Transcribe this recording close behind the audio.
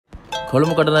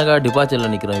கொழும்பு கட்டணாக்கா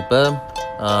டிபார்ச்சரில் நிற்கிறோம். இப்போ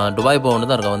துபாய் போகணும்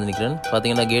தான் இருக்கா வந்து நிற்கிறேன்.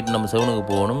 பார்த்தீங்கன்னா கேட் நம்ம 7க்கு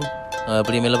போகணும்.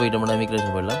 இப்படி மேலே போயிட்டோம்னா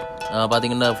இமிக்ரேஷன் போயிடலாம்.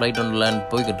 பார்த்தீங்கன்னா ஃப்ளைட் ஒன்று லேண்ட்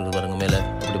போய்கிட்டு இருக்கு பாருங்க, மேலே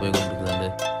அப்படி போய் கொண்டு இருக்குதாண்டு.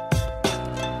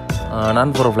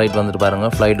 நான் போகிற ஃப்ளைட் வந்துட்டு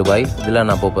பாருங்கள், ஃப்ளைட் துபாய். இதில்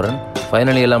நான் போகிறேன்.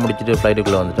 ஃபைனலி எல்லாம் முடிச்சுட்டு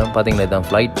ஃப்ளைட்டுக்குள்ளே வந்துட்டேன். பார்த்தீங்கன்னா இதுதான்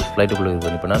ஃப்ளைட்டுக்குள்ளே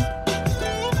இருக்கேன் இப்போ நான்.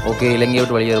 ஓகே, இலங்கையை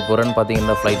விட்டு வெளியேற போகிறேன்னு.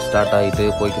 பார்த்தீங்கன்னா ஃப்ளைட் ஸ்டார்ட் ஆகிட்டு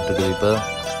போய்கிட்டு இருக்குது. இப்போ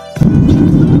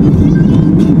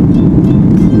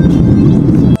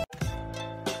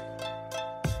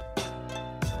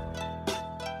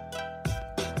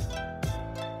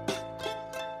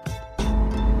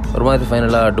ஒரு மாதிரி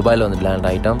ஃபைனலாக துபாயில் வந்து லேண்ட்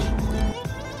ஆகிட்டோம்.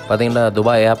 பார்த்தீங்கன்னா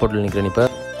துபாய் ஏர்போர்ட்டில் நிற்கிறேன் இப்போ.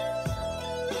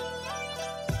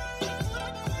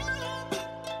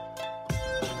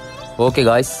 ஓகே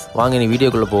காய்ஸ், வாங்க நீ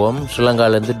வீடியோக்குள்ளே போவோம்.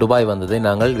 ஸ்ரீலங்காவிலேருந்து துபாய் வந்ததை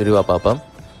நாங்கள் விரிவாக பார்ப்போம்.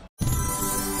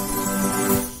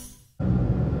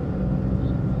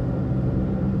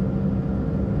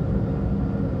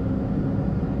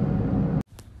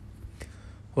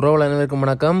 உறவுகள் அனைவருக்கும்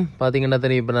வணக்கம். பார்த்தீங்கன்னா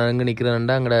தெரியும், இப்போ நான் எங்கே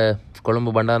நிற்கிறேன்டா, அங்கே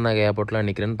கொழும்பு பண்டாரநாயக ஏர்போர்ட்டில்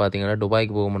நிற்கிறேன். பார்த்தீங்கன்னா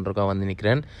துபாய்க்கு போகணுன்றக்கா வந்து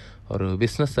நிற்கிறேன். ஒரு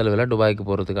பிஸ்னஸ் செலவில் துபாய்க்கு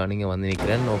போகிறதுக்காக இங்கே வந்து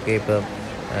நிற்கிறேன். ஓகே, இப்போ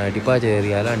டிபார்ச்சர்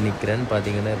ஏரியாவில் நிற்கிறேன்.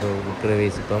 பார்த்தீங்கன்னா இப்போ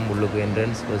உட்பிரவேசிப்போம். உள்ளுக்கு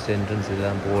என்ட்ரன்ஸ், ஃபர்ஸ்ட் என்ட்ரன்ஸ்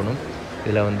இதெல்லாம் போகணும்.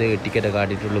 இதில் வந்து டிக்கெட்டை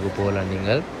காட்டிட்டு உள்ளுக்கு போகலாம்.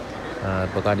 நீங்கள்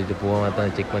இப்போ காட்டிட்டு போவோம்,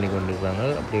 அதான் செக் பண்ணி கொண்டு இருக்காங்க.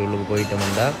 அப்படி உள்ளுக்கு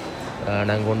போயிட்டோம்னா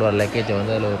நாங்கள் கொண்டு வர லக்கேஜை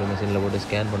வந்து அதில் ஒரு மிஷினில் போட்டு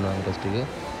ஸ்கேன் பண்ணுவாங்க ஃபஸ்ட்டுக்கு.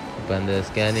 இப்போ அந்த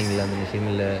ஸ்கேனிங்கில் அந்த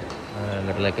மிஷினில்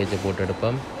எங்கிட்ட லக்கேஜை போட்டு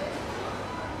எடுப்போம்.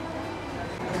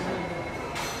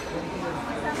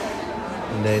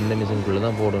 இந்த மிஷினுக்குள்ளே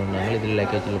தான் போடணும். நாங்கள் இதில்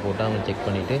லக்கேஜில் போட்டு அவங்க செக்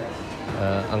பண்ணிவிட்டு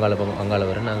அங்காள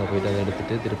வர நாங்கள் போய்ட்டு அதை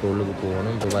எடுத்துகிட்டு திருப்பி உள்ளுக்கு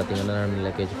போகணும். இப்போ பார்த்தீங்கன்னா நான்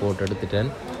லக்கேஜ் போட்டு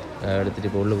எடுத்துகிட்டு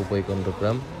இப்போ உள்ளுக்கு போய்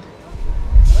கொண்டிருக்கிறோம்.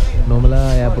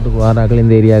 நார்மலாக ஏர்போர்ட்டுக்கு வாராக்கள்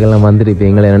இந்த ஏரியாக்கெல்லாம் வந்துட்டு இப்போ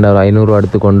எங்களை 2500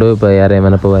 எடுத்துக்கொண்டு இப்போ யாரையும்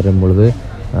மெனப்போ வரும்பொழுது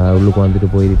உள்ளுக்கு வந்துட்டு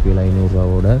போயிருப்பீங்களா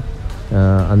 500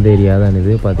 அந்த ஏரியா தான்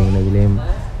இது. பார்த்தீங்கன்னா இதுலேயும்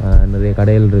நிறைய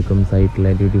கடைகள் இருக்கும் சைட்டில்,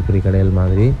 டியூட்டி ஃப்ரீ கடைகள்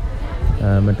மாதிரி.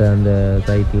 மற்ற அந்த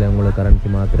சைட்டில் உங்களுக்கு கரன்சி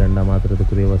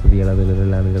மாற்றுறதுக்குரிய வசதிகள் அதில்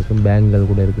எல்லாமே இருக்கும். பேங்குகள்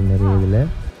கூட இருக்குது நிறைய இதில்.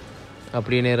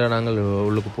 அப்படியே நேராக நாங்கள்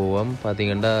உள்ளுக்கு போவோம்.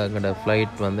 பார்த்தீங்கன்னா எங்கள்ட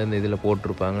ஃப்ளைட் வந்து இந்த இதில்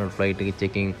போட்டிருப்பாங்க. ஃப்ளைட்டுக்கு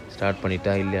செக்கிங் ஸ்டார்ட்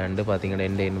பண்ணிட்டா இல்லையாண்டு. பார்த்தீங்கன்னா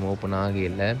இன்னும் ஓப்பன்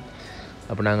ஆகலை.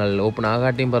 அப்போ நாங்கள் ஓப்பன்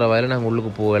ஆகாட்டியும் பரவாயில்ல, நாங்கள்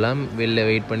உள்ளுக்கு போகலாம். வெளில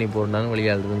வெயிட் பண்ணி போகிறாங்க,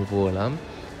 வெளியாளிருந்து போகலாம்.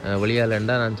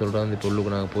 வெளியாலண்டா நான் சொல்கிறேன் வந்து இப்போ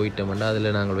உள்ளுக்கு நாங்கள் போயிட்டோம்னா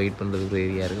அதில் நாங்கள் வெயிட் பண்ணுறதுக்கு ஒரு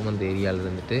ஏரியா இருக்கும். அந்த ஏரியாவில்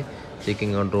இருந்துட்டு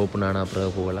செக்கிங் கவுண்டர் ஓப்பன் ஆனால்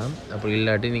அப்புறம் போகலாம். அப்படி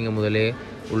இல்லாட்டி நீங்கள் முதலே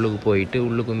உள்ளுக்கு போயிட்டு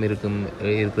உள்ளுக்கும்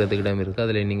இருக்கிறதுக்கு இடம் இருக்குது,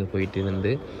 அதில் நீங்கள் போயிட்டு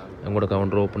இருந்து உங்களோட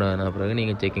கவுண்டர் ஓப்பன் ஆன பிறகு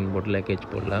நீங்கள் செக்கிங் போட்டு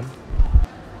லக்கேஜ் போடலாம்.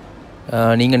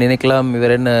 நீங்கள் நினைக்கலாம்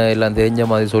இவர் என்ன எல்லாம் தெரிஞ்ச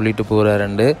மாதிரி சொல்லிட்டு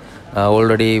போகிறாருண்டு,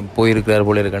 ஆல்ரெடி போயிருக்கிறார்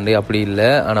போல இருக்கண்டு. அப்படி இல்லை.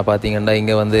 ஆனால் பார்த்தீங்கன்னா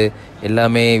இங்கே வந்து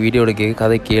எல்லாமே வீடியோட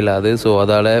கதை கேளாது. ஸோ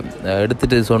அதால்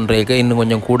எடுத்துகிட்டு சொல்கிறேக்க இன்னும்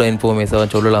கொஞ்சம் கூட இன்ஃபர்மேஷனாக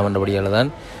சொல்லலாம்ன்றபடியால்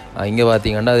தான். இங்கே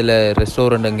பார்த்தீங்கன்னா அதில்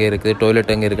ரெஸ்டாரண்ட் எங்கே இருக்குது,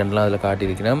 டாய்லெட் எங்கே இருக்குன்றலாம் அதில்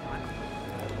காட்டியிருக்கிறேன்.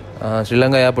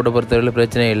 ஸ்ரீலங்கா ஏர்போர்ட்டை பொறுத்தவரையில்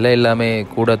பிரச்சனை இல்லை. எல்லாமே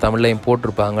கூட தமிழ்லையும்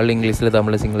போட்டிருப்பாங்க, இங்கிலீஷில்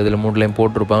தமிழ் சிங்கள இதில் 3லையும்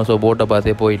போட்டிருப்பாங்க. ஸோ போட்டை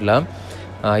பார்த்தே போயிடலாம்.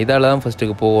 இதால் தான்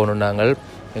ஃபஸ்ட்டுக்கு போகணும். நாங்கள்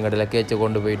எங்களோட லக்கேஜை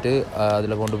கொண்டு போயிட்டு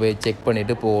அதில் கொண்டு போய் செக்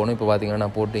பண்ணிவிட்டு போகணும். இப்போ பார்த்தீங்கன்னா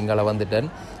நான் போட்டு இங்கால வந்துட்டேன்,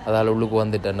 அதால் உள்ளுக்கு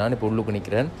வந்துட்டேன். நான் இப்போ உள்ளுக்கு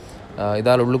நிற்கிறேன்.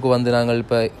 இதால் உள்ளுக்கு வந்து நாங்கள்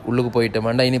இப்போ உள்ளுக்கு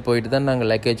போயிட்டோம்னா இனி போயிட்டு தான்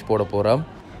நாங்கள் லக்கேஜ் போட போகிறோம்.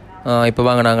 இப்போ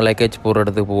வாங்க நாங்கள் லக்கேஜ் போடுற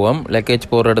இடத்துக்கு போவோம். லக்கேஜ்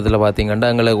போடுற இடத்துல பார்த்தீங்கன்னா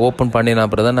எங்களை ஓப்பன் பண்ணின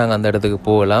அப்புறம் தான் நாங்கள் அந்த இடத்துக்கு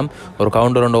போகலாம். ஒரு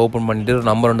கவுண்டர் ஒன்று ஓப்பன் பண்ணிவிட்டு ஒரு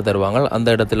நம்பர் ஒன்று தருவாங்க. அந்த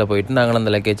இடத்துல போயிட்டு நாங்கள்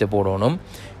அந்த லக்கேஜை போடணும்.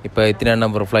 இப்போ இத்தனை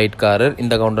நம்பர் ஃப்ளைட்காரர்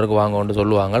இந்த கவுண்டருக்கு வாங்கன்னு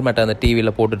சொல்லுவாங்க. மற்ற அந்த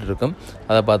டிவியில் போட்டுட்டு இருக்கும்,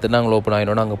 அதை பார்த்து நாங்கள் ஓப்பன்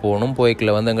ஆகிடணும். அங்கே போகணும்.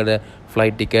 போய்க்கில் வந்து எங்களோட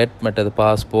ஃப்ளைட் டிக்கெட், மற்றது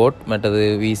பாஸ்போர்ட், மற்றது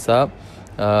வீசா,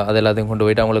 அது எல்லாத்தையும் கொண்டு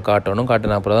போயிட்டு அவங்களுக்கு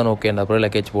காட்டின அப்புறம் தான் ஓகே அப்புறம்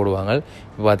லக்கேஜ் போடுவாங்க.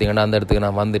 இப்போ பார்த்தீங்கன்னா அந்த இடத்துக்கு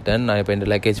நான் வந்துட்டேன். நான் இப்போ இந்த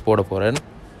லக்கேஜ் போட போகிறேன்.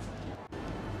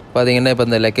 பார்த்தீங்கன்னா இப்போ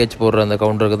இந்த லக்கேஜ் போடுற அந்த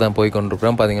கவுண்டருக்கு தான் போய்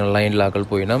கொண்டிருக்கிறோம். பார்த்தீங்கன்னா லைனில் ஆக்கள்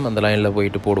போயினோம். அந்த லைனில்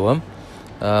போயிட்டு போடுவோம்.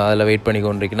 அதில் வெயிட் பண்ணி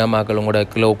கொண்டிருக்கணும். மக்கள் உங்களோட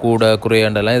கிலோ கூட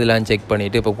குறையாண்டெல்லாம் இதெல்லாம் செக்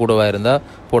பண்ணிவிட்டு இப்போ கூடவா இருந்தால்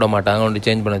போட மாட்டாங்க, ஒன்று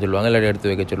சேஞ்ச் பண்ண சொல்லுவாங்க, இல்லாட்டி எடுத்து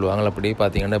வைக்க சொல்லுவாங்க. அப்படி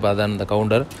பார்த்தீங்கன்னா இப்போ அதான் அந்த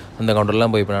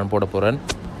கவுண்டர்லாம் போய் இப்போ நான் போட போகிறேன்.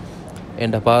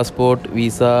 என்கிட்ட பாஸ்போர்ட்,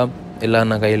 வீசா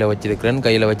எல்லாம் நான் கையில் வச்சுருக்கிறேன்.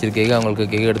 கையில் வச்சுருக்கேங்க அவங்களுக்கு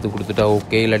கேக் எடுத்து கொடுத்துட்டா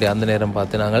ஓகே. இல்லாட்டி அந்த நேரம்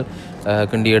பார்த்து நாங்கள்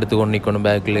கிண்டி எடுத்துக்கொண்டு நிற்கணும்.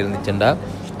 பேக்கில் இருந்துச்சுண்டா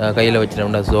கையில்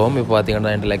வச்சுட்டோம்னா சோம். இப்போ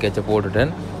பார்த்தீங்கன்னா என் லக்கேஜை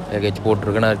போட்டுட்டேன். லக்கேஜ்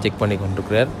போட்டிருக்கேன். நான் செக் பண்ணி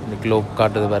கொண்டிருக்கிறேன். இந்த கிலோ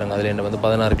காட்டுது பாருங்கள், அதில் என்ன வந்து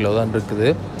 16 கிலோ தான் இருக்குது.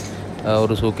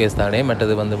 ஒரு சூக்கேஸ் தானே.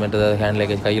 மற்றது ஹேண்ட்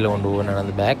லக்கேஜ் கையில் கொண்டு போவேன் நான்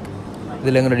அந்த பேக்.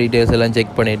 இதில் எங்களோட டீட்டெயில்ஸ் எல்லாம்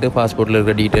செக் பண்ணிவிட்டு பாஸ்போர்ட்டில்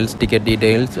இருக்கிற டீட்டெயில்ஸ், டிக்கெட்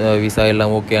டீட்டெயில்ஸ், விசா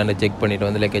எல்லாம் ஓகேன்னு செக் பண்ணிவிட்டு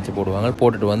வந்து லக்கேஜ் போடுவாங்க.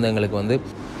 போட்டுட்டு வந்து எங்களுக்கு வந்து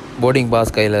போர்டிங்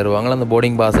பாஸ் கையில் வருவாங்க. அந்த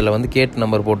போர்டிங் பாஸில் வந்து கேட்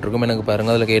நம்பர் போட்டிருக்கும். எனக்கு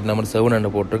பாருங்கள் அதில் கேட் நம்பர் 7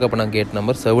 போட்டிருக்கு. அப்போ நான் கேட்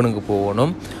நம்பர் 7க்கு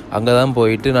போகணும். அங்கே தான்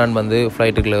போயிட்டு நான் வந்து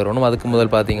ஃப்ளைட்டுக்குள்ளே வரணும். அதுக்கு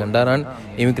முதல் பார்த்தீங்கன்னா நான்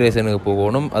இமிக்ரேஷனுக்கு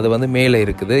போகணும். அது வந்து மேலே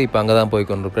இருக்குது. இப்போ அங்கே தான் போய்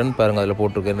கொண்டிருக்கிறேன். பாருங்கள் அதில்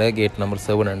போட்டிருக்கிற கேட் நம்பர்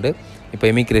 7. இப்போ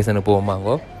இமிக்ரேஷனுக்கு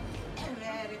போவாங்கோ.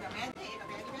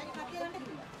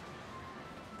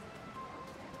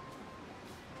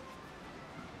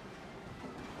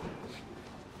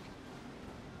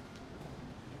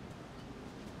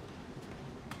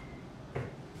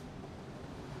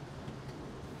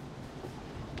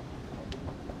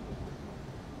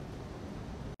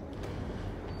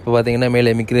 இப்போ பார்த்தீங்கன்னா மேலே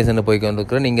இமிக்ரேஷனில் போய்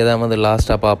கொண்டிருக்கிறேன். இங்கே தான் வந்து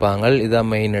லாஸ்ட்டாக பார்ப்பாங்க. இதுதான்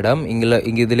மெயின் இடம்.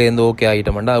 இங்கே இதுலேருந்து ஓகே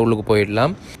ஆகிட்டோம்னா உள்ளுக்கு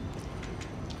போயிடலாம்.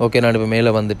 ஓகே, நான் இப்போ மேலே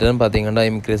வந்துட்டேன். பார்த்தீங்கன்னா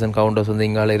இமிக்ரேஷன் கவுண்டர்ஸ் வந்து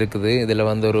இங்கால இருக்குது. இதில்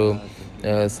வந்து ஒரு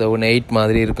 7-8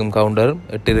 மாதிரி இருக்கும் கவுண்டர்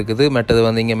 8 இருக்குது. மற்றது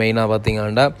வந்து இங்கே மெயினாக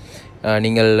பார்த்தீங்கன்னா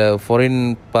நீங்கள் ஃபாரின்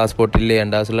பாஸ்போர்ட்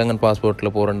இல்லையாண்டா ஸ்ரீலங்கன்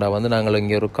பாஸ்போர்ட்டில் போகிறேன்டா வந்து நாங்கள்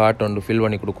இங்கே ஒரு கார்ட் ஒன்று ஃபில்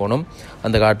பண்ணி கொடுக்கணும்.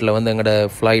 அந்த கார்ட்டில் வந்து எங்களோட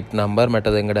ஃப்ளைட் நம்பர்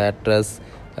மற்றது எங்களோட அட்ரஸ்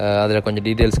அதில் கொஞ்சம்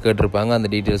டீட்டெயில்ஸ் கேட்டிருப்பாங்க. அந்த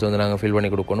டீட்டெயில்ஸ் வந்து நாங்கள் ஃபில் பண்ணி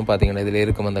கொடுக்கணும். பார்த்தீங்கன்னா இதில்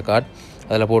இருக்கும் அந்த கார்டு.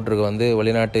 அதில் போட்டிருக்க வந்து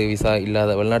வெளிநாட்டு விசா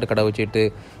இல்லாத வெளிநாட்டு கடவுச்சீட்டு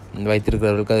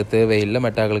வைத்திருக்கிறவர்களுக்கு அது தேவையில்லை,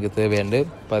 மெட்டாக்களுக்கு தேவையாண்டு.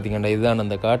 பார்த்தீங்கன்னா இதுதான்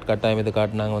அந்த கார்டு. கட்டாயம் இந்த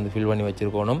கார்டு நாங்கள் வந்து ஃபில் பண்ணி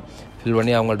வச்சுருக்கணும். ஃபில்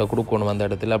பண்ணி அவங்கள்ட்ட கொடுக்கணும் அந்த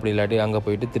இடத்துல. அப்படி இல்லாட்டி அங்கே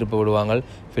போயிட்டு திருப்பி விடுவாங்க,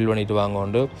 ஃபில் பண்ணிவிட்டு வாங்க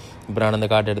உண்டு. இப்போ நான் அந்த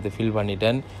கார்டு எடுத்து ஃபில்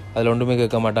பண்ணிட்டேன். அதில் ஒன்றுமே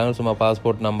கேட்க மாட்டாங்க. சும்மா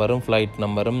பாஸ்போர்ட் நம்பரும் ஃப்ளைட்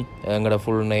நம்பரும் எங்களோட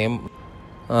ஃபுல் நேம்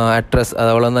அட்ரஸ்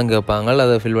அது அவ்வளோதான் கேட்பாங்க.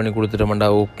 அதை ஃபில் பண்ணி கொடுத்துட்டோம்டா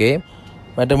ஓகே.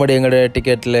 மற்றபடி எங்களோட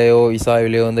டிக்கெட்லேயோ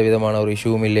விசாவிலேயோ எந்த விதமான ஒரு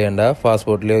இஷ்யூவும் இல்லையாண்டா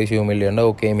பாஸ்போர்ட்லேயோ இஷ்யூவும் இல்லையாண்டா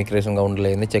ஓகே இமிக்ரேஷன்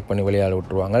கவுண்டர்லேருந்து செக் பண்ணி வெளியால்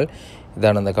விட்டுருவாங்க.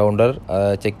 இதான அந்த கவுண்டர்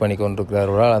செக் பண்ணி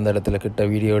கொண்டிருக்கிறார்களால் அந்த இடத்துல கிட்ட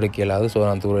வீடியோ எடுக்க இயலாது. ஸோ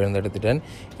நான் தூரம் எடுத்துட்டேன்.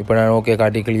 இப்போ நான் ஓகே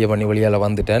காட்டி கிளியர் பண்ணி வெளியால்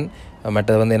வந்துட்டேன்.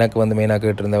 மற்றது வந்து எனக்கு வந்து மெயினாக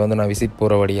கேட்டிருந்தேன் வந்து நான் விசிட்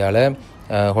போகிற வழியால்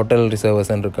ஹோட்டல்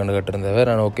ரிசர்வேஷன் இருக்குன்னு கேட்டிருந்தவர்.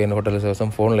 நான் ஓகே இந்த ஹோட்டல்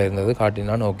ரிசர்வேஷன் ஃபோனில் இருந்தது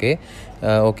காட்டினான்.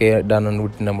 ஓகே டன்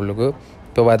விட்டு நம்மளுக்கு.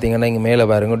 இப்போ பார்த்தீங்கன்னா இங்கே மேலே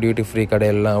பாருங்கள் டியூட்டி ஃப்ரீ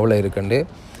கடையெல்லாம் அவ்வளோ இருக்குண்டு.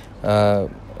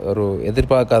 ஒரு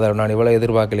எதிர்பார்க்காத நான் இவ்வளோ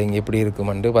எதிர்பார்க்கல இங்கே எப்படி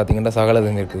இருக்குமெண்டு. பார்த்திங்கன்னா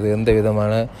சகலதும் இருக்குது. எந்த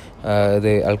விதமான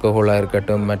இது ஆல்கஹோலாக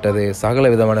இருக்கட்டும் மற்றது சகல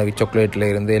விதமான சாக்லேட்டில்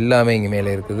இருந்து எல்லாமே இங்கே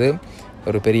மேலே இருக்குது.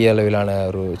 ஒரு பெரிய அளவிலான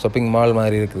ஒரு ஷாப்பிங் மால்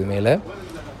மாதிரி இருக்குது மேலே.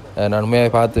 நான்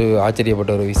உண்மையாக பார்த்து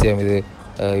ஆச்சரியப்பட்ட ஒரு விஷயம் இது.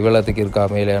 இவ்வளோத்துக்கு இருக்கா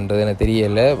மேலேன்றது எனக்கு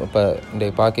தெரியலை. இப்போ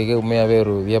இந்த பார்க்க உண்மையாகவே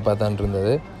ஒரு வியப்பாக தான்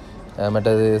இருந்தது.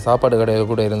 மற்றது சாப்பாடு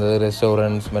கடைகள் கூட இருந்தது,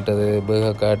 ரெஸ்டாரண்ட்ஸ் மற்றது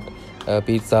பர்கர் கட்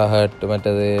பீட்சா ஹட்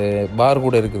மற்றது பார்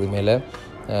கூட இருக்குது மேலே.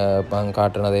 அங்கே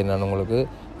காட்டுனதே நான் உங்களுக்கு.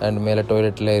 அண்ட் மேலே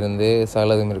டாய்லெட்டில் இருந்து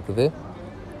சகலதும் இருக்குது.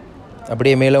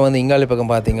 அப்படியே மேலே வந்து இங்காலி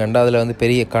பக்கம் பார்த்தீங்கன்னா அதில் வந்து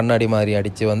பெரிய கண்ணாடி மாதிரி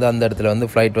அடித்து வந்து அந்த இடத்துல வந்து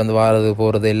ஃப்ளைட் வந்து வாரது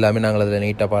போகிறது எல்லாமே நாங்கள் அதில்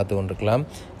நீட்டாக பார்த்து கொண்டிருக்கலாம்.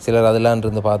 சிலர் அதெல்லாம்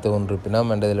இருந்து பார்த்து கொண்டிருப்பினோம்.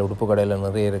 அண்ட் இதில் உடுப்பு கடையில்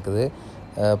நிறைய இருக்குது.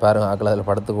 பாருங்கள் ஆக்கள் அதில்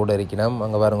படுத்து கூட இருக்கணும்.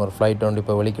 அங்கே பாருங்கள் ஒரு ஃப்ளைட் வந்து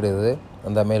இப்போ வெளிக்கிடுது.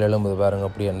 அந்த மேலே எழும்புது பாருங்கள்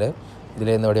அப்படின்ட்டு.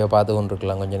 இதில் இந்த வழியாக பார்த்து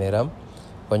கொண்டிருக்கலாம் கொஞ்சம் நேரம்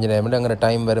அங்கே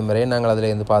டைம் வரும் வரையே நாங்கள் அதில்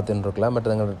இருந்து பார்த்துட்டு இருக்கலாம். பட்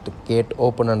எங்கள் கேட்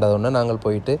ஓப்பன் பண்ணுறதுன்னா நாங்கள்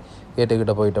போயிட்டு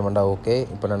கேட்டுக்கிட்ட போயிட்டோம்டா ஓகே.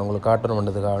 இப்போ நான் உங்களுக்கு காட்டணும்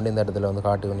பண்ணுறதுக்காக வேண்டி இந்த இடத்துல வந்து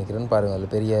காட்டு நிற்கிறேன்னு பாருங்கள்.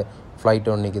 அதில் பெரிய ஃப்ளைட்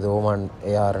ஒன்று நிற்கிது ஓமான்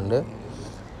ஏஆர்ண்டு.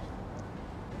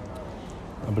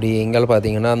 அப்படி எங்கே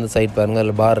பார்த்தீங்கன்னா அந்த சைட் பாருங்கள்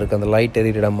அதில் பார் இருக்குது. அந்த லைட்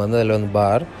எரியிற இடம் வந்து அதில் வந்து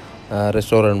பார்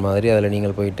ரெஸ்டாரண்ட் மாதிரி. அதில்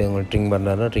நீங்கள் போயிட்டு உங்களுக்கு ட்ரிங்க்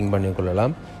பண்ணுறதுனா ட்ரிங்க் பண்ணி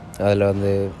கொள்ளலாம். அதில்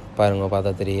வந்து பாருங்கள்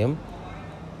பார்த்தா தெரியும்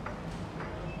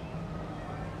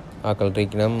ஆக்கள்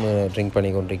ட்ரிங்க் பண்ணி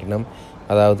கொண்டிருக்கணும்.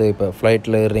 அதாவது இப்போ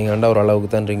ஃப்ளைட்டில் ஏறுறீங்கன்னா ஒரு அளவுக்கு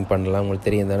தான் ட்ரிங்க் பண்ணலாம். உங்களுக்கு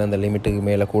தெரியும் தானே, அந்த லிமிட்டுக்கு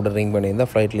மேலே கூட ட்ரிங்க் பண்ணியிருந்தால்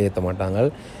ஃப்ளைட்டில் ஏற்ற மாட்டாங்க.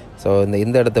 ஸோ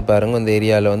இந்த இடத்த பாருங்கள். இந்த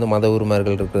ஏரியாவில் வந்து மத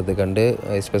உரிமைகள் இருக்கிறது கண்டு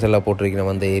ஸ்பெஷலாக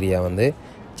போட்டிருக்கணும். அந்த ஏரியா வந்து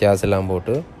சேர்ஸ் எல்லாம்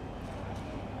போட்டு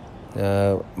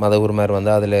மத உரிமையர்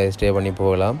வந்து அதில் ஸ்டே பண்ணி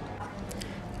போகலாம்.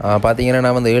 பார்த்தீங்கன்னா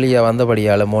நான் வந்து ஏர்லியாக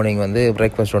வந்தபடியால் மார்னிங் வந்து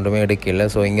பிரேக்ஃபாஸ்ட் ஒன்றுமே எடுக்கல.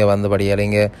 ஸோ இங்கே வந்தபடியால்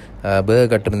இங்கே பர்கர்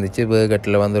கட் இருந்துச்சு. பர்கர்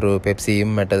கட்டில் வந்து ஒரு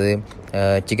பெப்சியும் மற்றது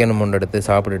சிக்கனும் ஒன்று எடுத்து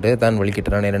சாப்பிட்டுட்டு தான்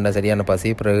வெளிக்கிட்டு நான் ரெண்டா சரியான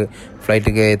பசி. பிறகு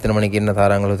ஃப்ளைட்டுக்கு எத்தனை மணிக்கு என்ன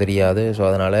தராங்களோ தெரியாது. ஸோ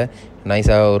அதனால்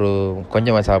நைஸாக ஒரு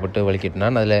கொஞ்சமாக சாப்பிட்டு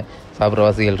வெளிக்கிட்டேன். அதில் சாப்பிட்ற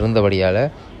வசதிகள் இருந்தபடியால்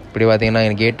இப்படி பார்த்திங்கன்னா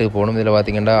எனக்கு கேட்டுக்கு போகணும். இதில்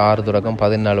பார்த்திங்கன்னா 6 தொடக்கம்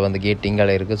 14 வந்து கேட்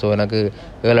இங்கால இருக்குது. ஸோ எனக்கு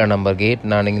 7 நம்பர் கேட்.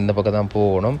 நான் இந்த பக்கம் தான்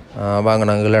போகணும். வாங்க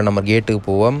நாங்கள் 7 நம்பர் கேட்டுக்கு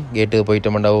போவோம். கேட்டுக்கு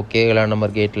போயிட்டோம்டா ஓகே. 7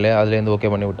 நம்பர் கேட்டில் அதுலேருந்து ஓகே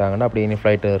பண்ணி விட்டாங்கன்னா அப்படி இனி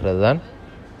ஃப்ளைட் ஏறுறது தான்.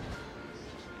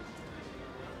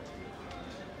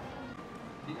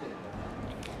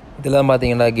 இதெல்லாம்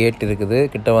பார்த்தீங்கன்னா கேட் இருக்குது.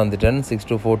 கிட்ட வந்துட்டேன். 6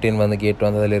 to 14 வந்து கேட்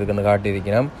வந்து அதில் இருக்குன்னு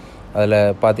காட்டியிருக்கிறேன். அதில்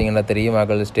பார்த்தீங்கன்னா தெரியும்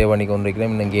மக்கள் ஸ்டே பண்ணி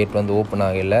கொண்டிருக்கிறேன். இன்னும் கேட் வந்து ஓப்பன்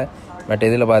ஆகலை. பட்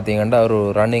இதில் பார்த்தீங்கன்னா ஒரு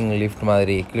ரன்னிங் லிஃப்ட்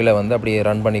மாதிரி கீழே வந்து அப்படியே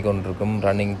ரன் பண்ணி கொண்டிருக்கும்.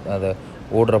 ரன்னிங் அதை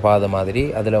ஓடுற பாதை மாதிரி.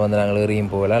 அதில் வந்து நாங்கள் ஏறியும்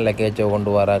போகலாம். லக்கேஜை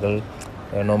கொண்டு வரார்கள்,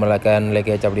 நார்மலாக கேன்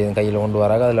லக்கேஜ் அப்படி கையில் கொண்டு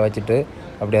வராங்க. அதில் வச்சுட்டு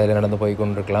அப்படி அதில் நடந்து போய்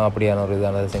கொண்டிருக்கலாம். அப்படியான ஒரு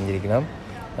இதானதை செஞ்சுருக்கணும்.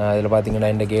 அதில்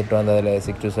பார்த்தீங்கன்னா இந்த கேட் வந்து அதில்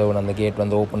 6 to 7 அந்த கேட்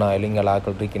வந்து ஓப்பன் ஆகலை. இங்கே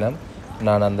லாக்கள் இருக்கணும்.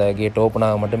 நான் அந்த கேட் ஓப்பன்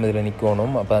ஆக மட்டும் இதில்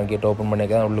நிற்கணும். அப்போ அந்த கேட் ஓப்பன்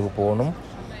பண்ணிக்க தான் உள்ளுக்கு போகணும்.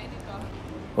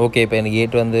 ஓகே, இப்போ எனக்கு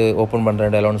கேட் வந்து ஓப்பன்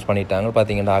பண்ணுறேன் அலௌன்ஸ் பண்ணிட்டாங்க.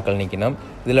 பார்த்தீங்கன்னா ஆக்கள் நிற்கணும்.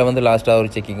 இதில் வந்து லாஸ்ட்டாக ஒரு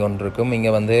செக்கிங் ஒன்று இருக்கும்.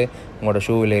 இங்கே வந்து உங்களோட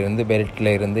ஷூவில் இருந்து பெல்ட்டில்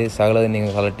இருந்து சகலதை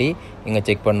நீங்கள் கலட்டி இங்கே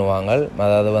செக் பண்ணுவாங்க.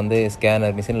 அதாவது வந்து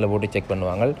ஸ்கேனர் மிஷினில் போட்டு செக்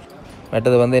பண்ணுவாங்க.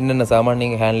 மற்றது வந்து என்னென்ன சாமான்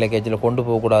நீங்கள் ஹேண்ட் லக்கேஜில் கொண்டு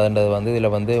போகக்கூடாதுன்றது வந்து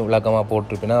இதில் வந்து விளக்கமாக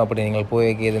போட்டிருப்பீங்கன்னா அப்படி நீங்கள்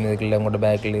போய்க்கு எதுவும் இதுக்குள்ள உங்களோட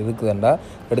பேக்கில் இருக்குதுண்டா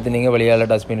எடுத்து நீங்கள் வெளியால்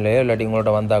டஸ்ட்பின்லேயோ இல்லாட்டி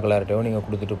உங்களோட வந்தாக்களார்ட்டையோ நீங்கள்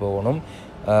கொடுத்துட்டு போகணும்.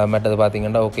 மற்றது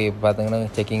பார்த்தீங்கன்னா ஓகே இப்போ பார்த்தீங்கன்னா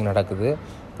செக்கிங் நடக்குது.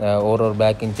 ஒரு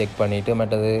பேக்கிங் செக் பண்ணிவிட்டு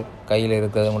மற்றது கையில்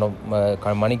இருக்கிறது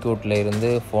உங்களோட மணிக்கூட்டில் இருந்து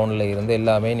ஃபோனில் இருந்து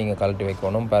எல்லாமே நீங்கள் கழட்டி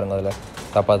வைக்கணும். பாருங்கள் அதில்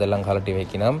தப்பாதெல்லாம் கழட்டி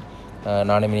வைக்கணும்.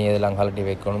 நானும் இனி இதெல்லாம் கழட்டி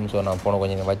வைக்கணும். ஸோ நான் ஃபோனை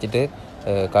கொஞ்சம் வச்சுட்டு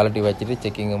கழட்டி வச்சுட்டு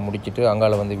செக்கிங்கை முடிச்சுட்டு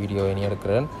அங்கால வந்து வீடியோ இனி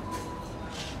எடுக்கிறேன்.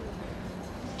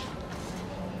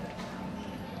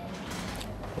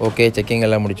 ஓகே, செக்கிங்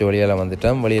எல்லாம் முடிச்சு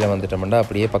வெளியில் வந்துட்டோம்னா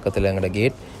அப்படியே பக்கத்தில் எங்களோட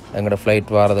கேட், எங்களோட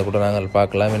ஃப்ளைட் வாரதை கூட நாங்கள்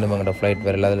பார்க்கலாம். இன்னும் எங்களோட ஃப்ளைட்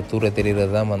வரல. அதில் தூர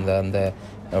தெரிகிறது தான் அந்த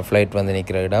ஃப்ளைட் வந்து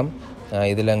நிற்கிற இடம்.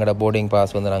 இதில் எங்களோட போர்டிங்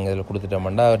பாஸ் வந்து நாங்கள் இதில்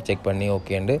கொடுத்துட்டோம்னா அவர் செக் பண்ணி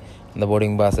ஓகேண்டு அந்த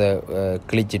போர்டிங் பாஸை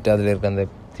கிழிச்சிட்டு அதில் இருக்க அந்த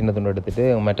சின்ன துண்டு எடுத்துகிட்டு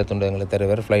மற்ற துண்டு எங்களுக்கு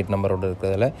தருவார் ஃப்ளைட் நம்பரோடு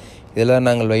இருக்கிறதில். இதெல்லாம்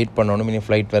நாங்கள் வெயிட் பண்ணணும். இனி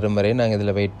ஃப்ளைட் வரும் வரை நாங்கள்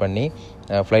இதில் வெயிட் பண்ணி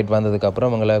ஃப்ளைட் வந்ததுக்கப்புறம்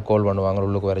அவங்கள கால் பண்ணுவாங்க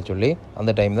உள்ளுக்கு வர சொல்லி.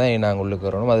 அந்த டைம் தான் நாங்கள் உள்ளுக்கு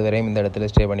வரணும். அது வரையும் இந்த இடத்துல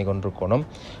ஸ்டே பண்ணி கொண்டு இருக்கணும்.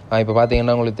 இப்போ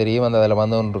பார்த்தீங்கன்னா உங்களுக்கு தெரியும் அந்த அதில்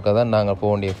வந்து கொண்டு இருக்கா தான் நாங்கள்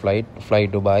போக வேண்டிய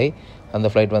ஃப்ளைட் துபாய். அந்த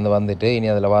ஃப்ளைட் வந்துட்டு இனி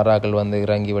அதில் வாராக்கள் வந்து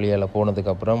இறங்கி வழியால்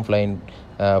போனதுக்கப்புறம்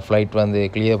ஃப்ளைட் வந்து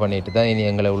கிளியர் பண்ணிவிட்டு தான் இனி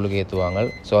எங்களை உள்ளுக்கு ஏற்றுவாங்க.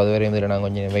 ஸோ அது வரையும் இதில் நாங்கள்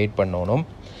கொஞ்சம் வெயிட் பண்ணணும்.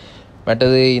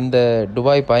 மற்றது இந்த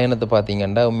துபாய் பயணத்தை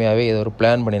பார்த்திங்கன்னா உண்மையாகவே இது ஒரு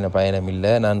பிளான் பண்ணின பயணம்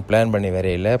இல்லை. நான் பிளான் பண்ணி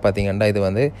வரையில் பார்த்திங்கன்னா இது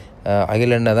வந்து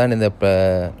அகிலண்ணா தான் இந்த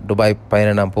துபாய்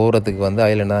பயணம் நான் போகிறதுக்கு வந்து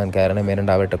அகிலண்ணா தான் காரணம்.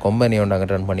 ஏன்னா அவர்கிட்ட கம்பெனி ஒன்று அங்கே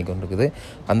ரன் பண்ணி கொண்டு இருக்குது.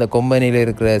 அந்த கம்பெனியில்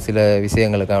இருக்கிற சில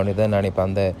விஷயங்களுக்காக தான் நான் இப்போ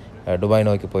அந்த துபாய்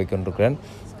நோக்கி போய்கொண்டிருக்கிறேன்.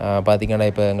 பார்த்திங்கன்னா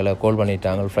இப்போ எங்களை கால்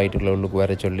பண்ணிட்டாங்க ஃப்ளைட்டுக்குள்ளே உள்ளுக்கு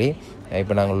வர சொல்லி.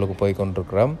 இப்போ நாங்கள் உள்ளுக்கு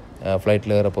போய்கொண்டிருக்கிறோம்.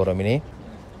 ஃப்ளைட்டில் ஏற போகிறோம். இனி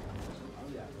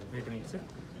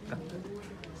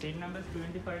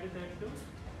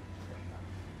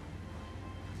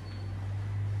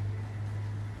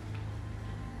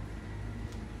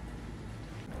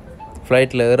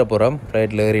ஃப்ளைட்டில் ஏற போகிறோம்.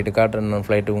 ஃப்ளைட்டில் ஏறிட்டு காட்டுறேன்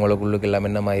ஃப்ளைட்டு உங்களுக்கு உள்ளுக்கு எல்லாமே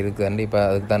என்னமா இருக்குதுன்னு. இப்போ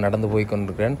அதுக்கு தான் நடந்து போய்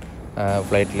கொண்டிருக்கிறேன்.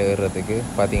 ஃப்ளைட்டில் ஏறுறதுக்கு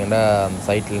பார்த்திங்கன்னா அந்த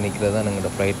சைட்டில் நிற்கிறது தான்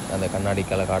எங்களோட ஃப்ளைட். அந்த கண்ணாடி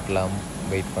காலை காட்டலாம்,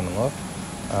 வெயிட் பண்ணுங்க.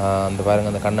 அந்த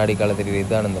பாருங்கள் அந்த கண்ணாடி காலை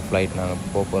தெரியுது தான் அந்த ஃப்ளைட். நாங்கள்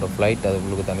போகிற ஃப்ளைட் அது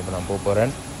உள்ளுக்கு தான் இப்போ நான்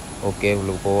போகிறேன். ஓகே,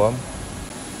 உள்ளுக்கு போவோம்.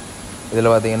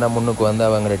 இதில் பார்த்திங்கன்னா முன்னுக்கு வந்து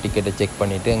அவங்களோட டிக்கெட்டை செக்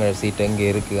பண்ணிவிட்டு எங்களோட சீட் எங்கே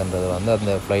இருக்குதுன்றதை வந்து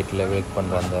அந்த ஃப்ளைட்டில் வெயிட்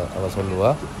பண்ணுற அந்த அவள்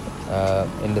சொல்லுவாள்.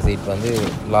 இந்த சீட் வந்து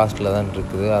லாஸ்ட்டில் தான்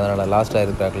இருக்குது. அதனால் லாஸ்ட்டாக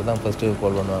இருக்கிறாக்கள் தான் ஃபஸ்ட்டு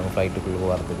கால் பண்ணுவாங்க ஃப்ளைட்டுக்குள்ளே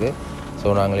வரதுக்கு.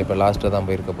 ஸோ நாங்கள் இப்போ லாஸ்ட்டில் தான்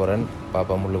போயிருக்க போகிறேன்.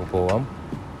 பாப்பா முள்ளுக்கு போவோம்.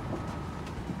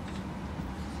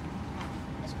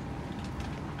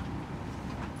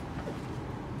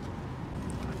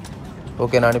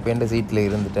 ஓகே, நான் இப்போ எந்த சீட்டில்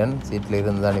இருந்துட்டேன். சீட்டில்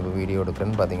இருந்து தான் இப்போ வீடியோ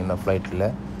எடுக்கிறேன்னு. பார்த்தீங்கன்னா ஃப்ளைட்டில்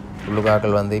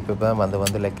உள்ளுக்காக்கள் வந்து இப்போ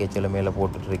வந்து லக்கேஜில் மேலே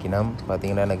போட்டுட்ருக்கணும்.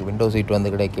 பார்த்தீங்கன்னா எனக்கு விண்டோ சீட்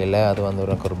வந்து கிடைக்கல. அது வந்து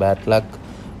எனக்கு ஒரு பேட் லக்.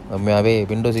 உண்மையாகவே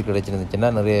விண்டோ சீட் கிடச்சிருந்துச்சுன்னா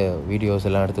நிறைய வீடியோஸ்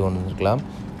எல்லாம் எடுத்து கொண்டு வந்துருக்கலாம்.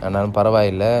 ஆனாலும்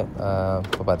பரவாயில்லை.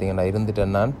 இப்போ பார்த்தீங்கன்னா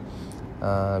இருந்துட்டேன். நான்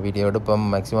வீடியோ எடுப்போம்.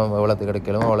 மேக்ஸிமம் எவ்வளோத்துக்கு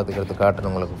கிடைக்கலும் அவ்வளோத்துக்கு எடுத்து காட்டணும்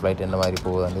உங்களுக்கு ஃப்ளைட் என்ன மாதிரி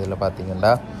போகுது. இதில்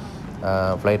பார்த்தீங்கன்னா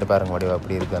ஃப்ளைட்டை பாருங்கள் வடிவம்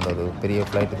அப்படி இருக்குது. அந்த ஒரு பெரிய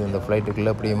ஃப்ளைட்டுக்கு இந்த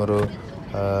ஃப்ளைட்டுக்குள்ளே அப்படியும் ஒரு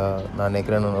நான்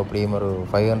நினைக்கிறேன் அப்படியும் ஒரு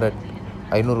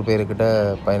 500 பேருக்கிட்ட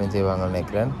பயணம் செய்வாங்கன்னு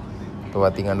நினைக்கிறேன். இப்போ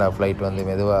பார்த்திங்கன்னா ஃப்ளைட் வந்து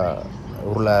மெதுவாக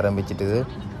உருள ஆரம்பிச்சிட்டுது.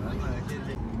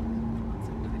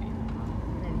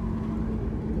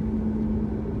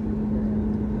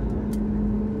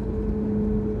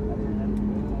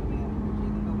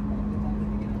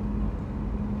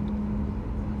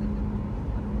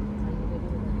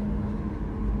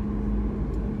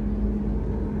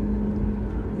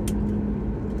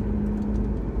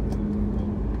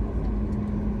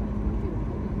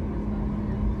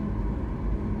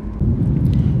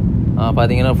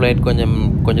 பார்த்தீங்கன்னா ஃப்ளைட் கொஞ்சம்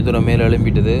தூரம் மேலே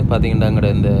எழும்பிட்டுது. பார்த்தீங்கன்னா அங்கே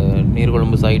இந்த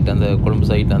நீர்கொழும்பு சைட், அந்த கொழும்பு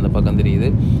சைட் அந்த பக்கம் தெரியுது.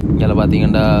 இதில்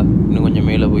பார்த்தீங்கன்னா இன்னும் கொஞ்சம்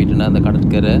மேலே போயிட்டுன்னா அந்த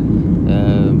கடற்கரை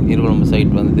நீர்கொழும்பு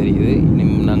சைட் வந்து தெரியுது.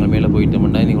 இன்னும் நாங்கள் மேலே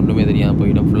போயிட்டோம்னா இன்னும் ஒன்றுமே தெரியாமல்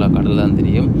போயிட்டோம். ஃபுல்லாக கடல் தான்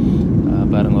தெரியும்.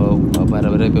 பாருங்க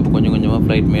வர இப்போ கொஞ்சம் கொஞ்சமாக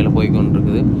ஃப்ளைட் மேலே போய்கொண்டு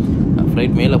இருக்குது.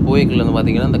 ஃப்ளைட் மேலே போய்க்குள்ள வந்து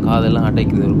பார்த்திங்கன்னா அந்த காதெல்லாம்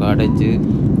அடைக்குது. ஒரு அடைச்சி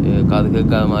காது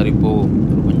கேட்காத மாதிரி போகும்.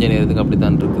 ஒரு கொஞ்சம் நேரத்துக்கு அப்படி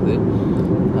தான் இருக்குது.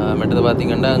 மற்றது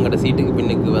பார்த்திங்கன்னா அங்கிட்ட சீட்டுக்கு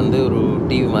பின்னுக்கு வந்து ஒரு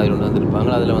டிவி மாதிரி ஒன்று வந்துருப்பாங்க.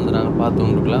 அதில் வந்து நாங்கள் பார்த்து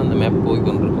கொண்டிருக்கலாம். அந்த மேப்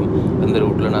போய்கொண்டிருக்கோம். எந்த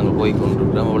ரூட்டில் நாங்கள்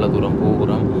போய்கொண்டிருக்கிறோம், எவ்வளோ தூரம்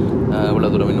போகிறோம், எவ்வளோ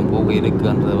தூரம் இன்னும் போக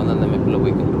இருக்குன்றதை வந்து அந்த மேப்பில்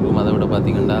போய்கொண்டிருக்கோம். அதை விட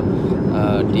பார்த்திங்கன்னா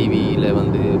டிவியில்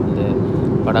வந்து இந்த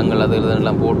படங்கள் அது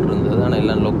இதெல்லாம் போட்டிருந்தது. ஆனால்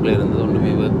எல்லாம் லோக்கலில் இருந்தது.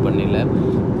 ஒன்றுமே ஒர்க் பண்ணல.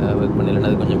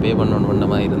 அது கொஞ்சம் பே பண்ண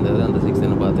மாதிரி இருந்தது. அந்த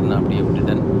செக்ஷனை பார்த்துட்டு நான் அப்படியே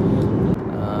விட்டுட்டேன்.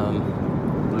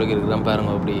 உள்ளுக்கு இருக்கிறேன்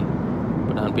பாருங்கள். அப்படி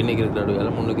இப்போ நான் பின்னிக்கு இருக்கிற வேலை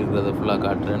முன்னுக்கு இருக்கிறத ஃபுல்லாக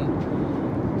காட்டுறேன்.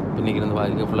 பின்னிக்கு இருந்து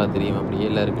வாழ்க்கை ஃபுல்லாக தெரியும். அப்படியே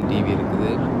எல்லாருக்கும் டிவி இருக்குது.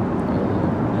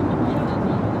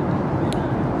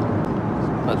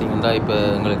 பார்த்திங்கன்னா இப்போ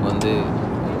எங்களுக்கு வந்து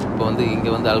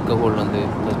இங்கே வந்து ஆல்கஹால் வந்து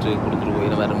ஃபஸ்ட்டு கொடுத்துட்டு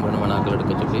போய் வேறு நாட்கள்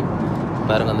எடுக்க சொல்லி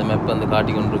பாருங்கள் அந்த மேப் வந்து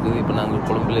காட்டி கொண்டு இருக்குது. இப்போ நாங்கள்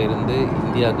கொழும்பில் இருந்து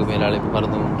இந்தியாவுக்கு மேலே இப்போ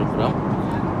பறந்து கொண்டிருக்கிறோம்.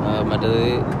 மற்றது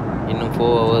இன்னும் 4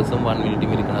 ஹவர்ஸும் 1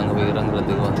 மினிட்டும் இருக்குது நாங்கள் போய்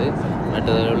இறங்குறதுக்கு வந்து.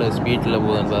 மற்றதோட ஸ்பீட்டில்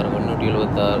போகுதுன்னு பாருங்கள்,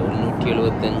 175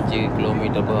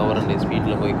 km/h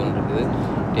ஸ்பீட்டில் போய்கொண்டிருக்குது.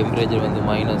 டெம்பரேச்சர் வந்து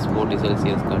 -40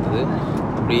 செல்சியஸ் காட்டுது.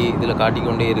 அப்படி இதில்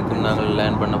காட்டிக்கொண்டே இருக்கும். நாங்கள்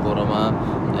லேண்ட் பண்ண போகிறோமா,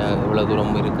 எவ்வளோ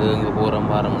தூரம் இருக்குது, இங்கே போகிறோம்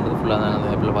வாரம்ன்றது ஃபுல்லாக நாங்கள் அந்த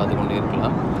ஆப்பில் பார்த்துக்கொண்டே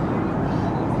இருக்கலாம்.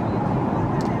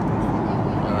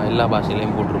 எல்லா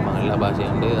பாஷையிலையும் போட்டிருப்பாங்க. எல்லா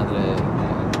பாஷையும் வந்து அதில்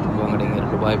உங்கள்கிட்ட இங்கே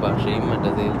துபாய் பாஷையும்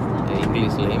மற்றது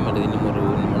இங்கிலீஷ்லேயும் மற்றது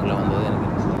இன்னொன்றில் வந்தது எனக்கு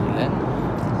இல்லை.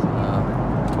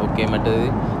 ஓகே, மற்றது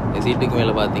சீட்டுக்கு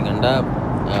மேலே பார்த்தீங்கன்னா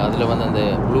அதில் வந்து அந்த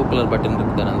ப்ளூ கலர் பட்டன்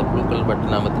இருக்குது. அந்த ப்ளூ கலர்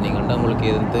பட்டன் அமர்த்தினீங்கன்னா உங்களுக்கு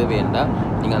எதுவும் தேவையண்டா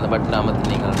நீங்கள் அந்த பட்டன்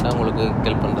அமர்த்தினீங்கன்னா உங்களுக்கு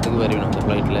ஹெல்ப் பண்ணுறதுக்கு வருவிடும். அந்த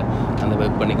ஃப்ளைட்டில் அந்த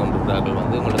ஒர்க் பண்ணி கொண்டிருக்கிறார்கள்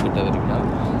வந்து உங்களுக்கு கிட்ட வருவிடும்.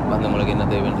 வந்து உங்களுக்கு என்ன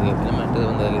தேவைன்றது கேட்பீங்க. மற்றது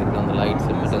வந்து அதில் இருக்கிற அந்த லைட்ஸ்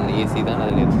மற்ற அந்த ஏசி தான்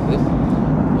அதில் இருக்குது.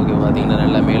 ஓகே, பார்த்தீங்கன்னா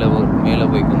நல்லா மேலே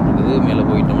போய் கொண்டிருக்குது. மேலே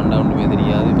போயிட்டோம்னா ஒன்றுமே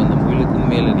தெரியாது. இப்போ அந்த முயலுக்கு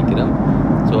மேலே நிற்கிறோம்.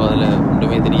 ஸோ அதில்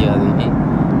ஒன்றுமே தெரியாது.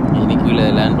 இனி கீழே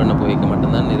லேண்ட் பண்ண போய்க்க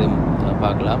மட்டும்தான் இது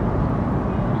பார்க்கலாம்.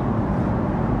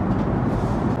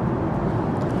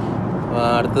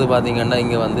 அடுத்தது பார்த்திங்கன்னா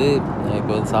இங்கே வந்து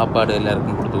இப்போ சாப்பாடு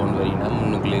எல்லாருக்கும் கொடுத்து கொண்டு வரீங்கன்னா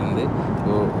முன்னுக்குலேருந்து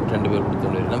 2 பேர் கொடுத்து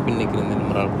கொண்டு வரீங்கன்னா பின்னுக்குலேருந்து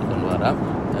இன்னொரு ஆள் கொடுத்து கொண்டு வரா.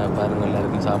 பாருங்கள்,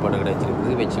 எல்லாருக்கும் சாப்பாடு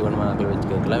கிடைச்சிருக்குது. வச்சு வேணுமா நாங்கள் வச்சு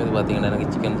கேட்கலாம். இது பார்த்திங்கன்னா எனக்கு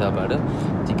சிக்கன் சாப்பாடு,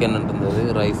 சிக்கன் இருந்தது,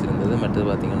 ரைஸ் இருந்தது. மற்றது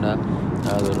பார்த்திங்கன்னா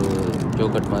அது ஒரு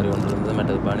ஜோக்கட் மாதிரி ஒன்று இருந்தது.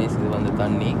 மற்றது பனீஸ். இது வந்து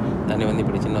தண்ணி வந்து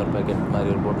இப்படி சின்ன ஒரு பேக்கெட்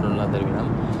மாதிரி ஒரு போட்டலாம் தருவினா.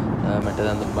 மற்றது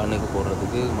அந்த பண்ணுக்கு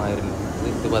போடுறதுக்கு மாதிரி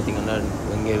இருந்தது. இது பார்த்திங்கன்னா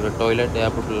இங்கே இருக்கிற டாய்லெட்,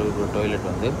 ஏர்போர்ட்டில் இருக்கிற டாய்லெட்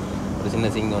வந்து ஒரு சின்ன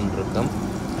சிங்க் ஒன்று இருக்கும்,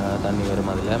 தண்ணி வரும்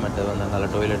அதில். மற்றது வந்து அங்கே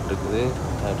டாய்லெட் இருக்குது.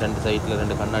 2 சைட்டில்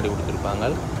 2 கண்ணாடி கொடுத்துருப்பாங்க,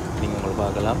 நீங்கள் உங்களுக்கு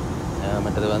பார்க்கலாம்.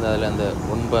 மற்றது வந்து அதில் அந்த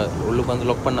உள்ளுக்கு வந்து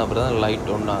லொக் பண்ண அப்புறம் தான் லைட்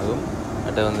ஒன்று ஆகும்.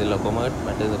 மற்றது வந்து இல்லை கொமட்.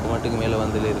 மற்றது கொமட்டுக்கு மேலே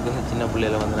வந்து இருக்குது. சின்ன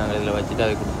பிள்ளையில வந்து நாங்கள் இதில் வச்சுட்டு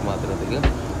அதை கொடுத்து மாற்றுறதுக்கு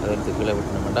அதை எடுத்து கீழே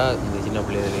விட்டுனோம்னா இந்த சின்ன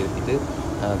பிள்ளைய இதில் இருத்திட்டு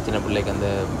சின்ன பிள்ளைக்கு அந்த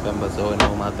பெம்பஸோ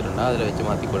என்னவோ மாற்றினா அதில் வச்சு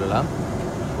மாற்றிக்கொள்ளலாம்.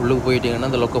 உள்ளுக்கு போயிட்டீங்கன்னா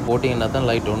அந்த லொக்கை போட்டிங்கன்னா தான்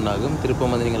லைட் ஒன் ஆகும்.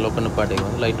 திருப்பம் வந்து நீங்கள் லொக்கை நிப்பாட்டிக்கு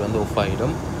வந்து லைட் வந்து ஆஃப்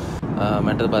ஆகிடும்.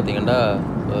 மற்றது பார்த்திங்கன்னா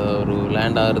ஒரு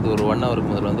லேண்ட் ஆகிறது ஒரு 1 ஹவருக்கு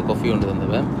முதல்ல வந்து காஃபி ஒன்று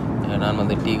தந்தவன். நான்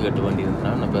வந்து டீ கேட்டு வேண்டி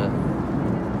இருந்தேன். நம்ம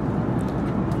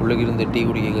உள்ளுக்கு இருந்து டீ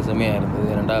குடிக்க செம்மையாக இருந்தது.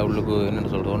 ஏன்னா உள்ளுக்கு என்னென்னு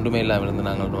சொல்கிறது ஒன்றுமே இல்லாமல் இருந்து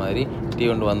நாங்கள் மாதிரி டீ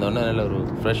ஒன்று வந்தோடனே நல்ல ஒரு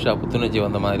ஃப்ரெஷ்ஷாக புத்துணர்ச்சி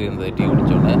வந்த மாதிரி இருந்தது டீ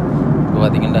குடித்தோடனே. இப்போ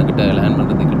பார்த்திங்கன்னா கிட்ட லேண்ட்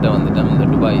பண்ணுறதுக்கு கிட்ட வந்துட்டேன். இந்த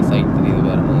துபாய் சைட் தெரியுது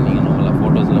பாருங்க. நீங்கள் நம்மளாம்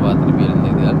ஃபோட்டோஸில் பார்த்துட்டு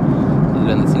போயிருந்தது.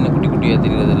 அதில் அந்த சின்ன குட்டியாக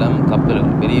தெரிகிறதெல்லாம் கப்பல்கள்,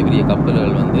 பெரிய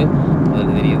கப்பல்கள் வந்து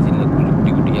அதில் தெரியுது சின்ன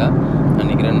குட்டியாக.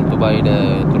 நினைக்கிறேன் துபாயோட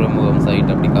துறைமுகம்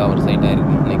சைட் அப்படி காவர் சைட்டாக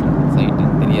இருக்குது நினைக்கிறேன். சைட்டு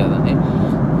தெரியாதானே.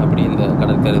 அப்படி இந்த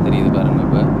கடற்கரை தெரியுது பாருங்கள்.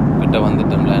 இப்போ கிட்ட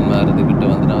வந்துட்டோம், லேண்ட் மாறுறது கிட்ட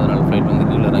வந்துட்டோம். அதனால் ஃப்ளைட் வந்து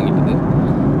கீழே இறங்கிட்டுது.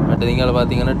 பட் நீங்கள்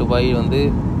பார்த்தீங்கன்னா துபாய் வந்து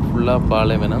ஃபுல்லாக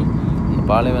பாலைவனம். அந்த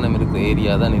பாலைவனம் இருக்கிற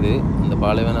ஏரியா தான் இது. அந்த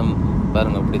பாலைவனம்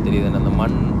பாருங்கள் அப்படி தெரியுது. அந்த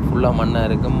மண் ஃபுல்லாக மண்ணாக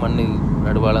இருக்கும். மண்ணு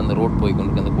நடுவால் அந்த ரோட் போய்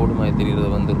கொண்டு அந்த கோடு மாதிரி தெரிகிறது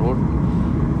வந்து ரோட்.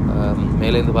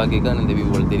 மேலேருந்து பார்க்க இந்த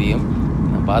வியூவில் தெரியும்.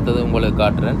 நான் பார்த்தது உங்களுக்கு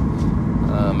காட்டுறேன்.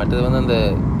 மற்றது வந்து அந்த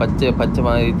பச்சை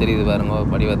மாதிரி தெரியுது பாருங்க,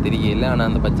 படிவாக தெரியல. ஆனால்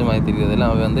அந்த பச்சை மாதிரி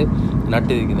தெரிகிறதெல்லாம் அவன் வந்து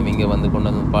நட்டு இருக்குது. இங்கே வந்து கொண்டு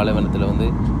வந்து பாலைவனத்தில் வந்து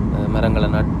மரங்களை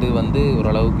நட்டு வந்து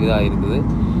ஓரளவுக்கு இதாக இருக்குது.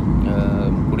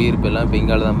 குடியிருப்பு எல்லாம் இப்போ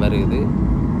இங்கால தான் வருகுது.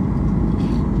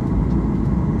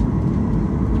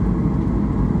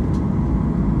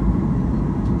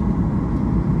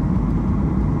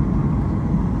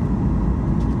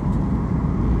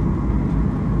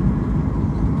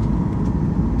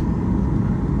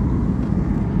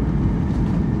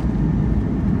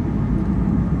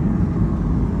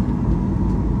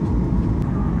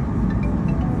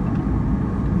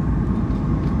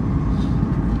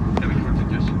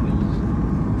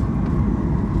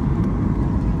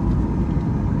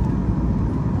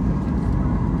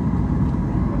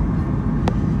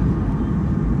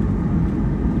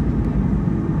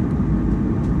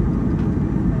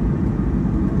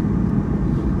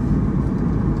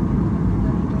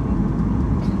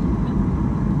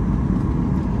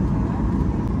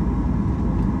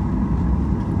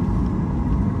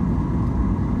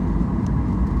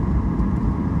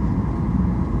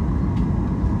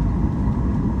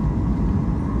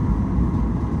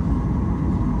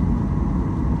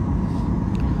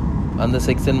 அந்த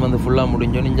செக்ஷன் வந்து ஃபுல்லாக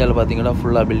முடிஞ்சோம். இஞ்சால் பார்த்தீங்கன்னா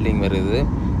ஃபுல்லாக பில்டிங் வருது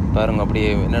பாருங்கள். அப்படியே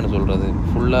என்னென்னு சொல்கிறது,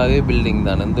 ஃபுல்லாகவே பில்டிங்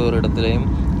தான். எந்த ஒரு இடத்துலையும்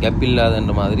கேப்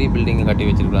இல்லாதன்ற மாதிரி பில்டிங்கை கட்டி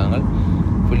வச்சுருக்காங்க.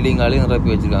 பில்டிங்காலையும்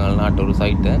நிரப்பி வச்சுருக்காங்க நாட்டு ஒரு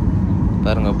சைட்டை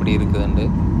பாருங்கள் அப்படி இருக்குதுண்டு.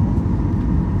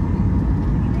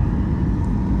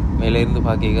 மேலேருந்து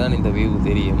பார்க்க தான் இந்த வியூ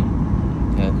தெரியும்.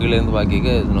 கீழேருந்து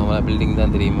பார்க்க நார்மலாக பில்டிங்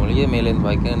தான் தெரியும் மொழியே. மேலேருந்து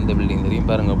பார்க்க இந்த பில்டிங் தெரியும்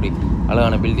பாருங்கள். அப்படி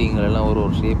அழகான பில்டிங்கள் எல்லாம் ஒரு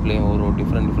ஷேப்லேயும் ஒரு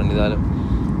டிஃப்ரெண்ட் இதால்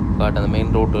காட்டு. அந்த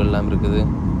மெயின் ரோட்டு எல்லாம் இருக்குது.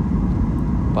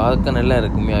 பார்க்க நல்லா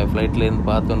இருக்குமே. ஃப்ளைட்லேருந்து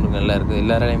பார்த்தோன்னு நல்லா இருக்குது.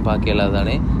 எல்லாராலையும் பார்க்க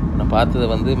இல்லாதானே. நான் பார்த்ததை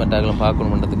வந்து மெட்டாக்கெல்லாம்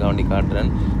பார்க்கணுன்றதுக்காக வேண்டி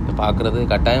காட்டுறேன். இப்போ பார்க்குறது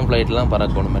கட்டாயம் ஃப்ளைட்லாம்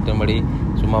பறக்கணும், மற்றபடி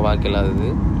சும்மா பார்க்கலாதது.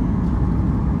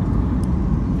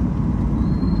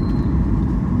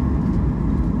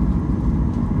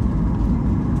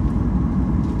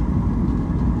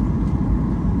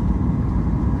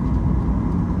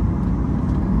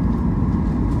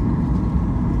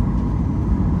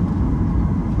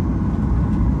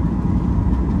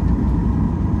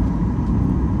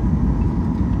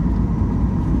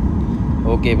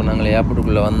 ஓகே, இப்போ நாங்கள்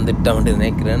ஏர்போர்ட்டுக்குள்ளே வந்துட்டோம்ட்டு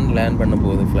நினைக்கிறேன். லேண்ட் பண்ண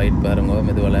போகுது ஃப்ளைட். பாருங்க,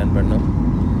 மெதுவாக லேண்ட் பண்ணோம்.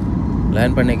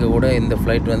 லேண்ட் பண்ணிக்க கூட இந்த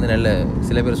ஃப்ளைட் வந்து நல்ல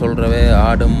சில பேர் சொல்கிறவே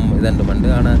ஆடும் இதாண்டு பண்ணு,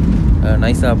 ஆனால்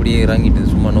நைஸாக அப்படியே இறங்கிட்டுது.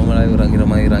 சும்மா நோமலாக இறங்குற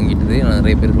மாதிரி இறங்கிட்டுது. நான்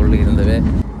நிறைய பேர் சொல்லி இருந்தவே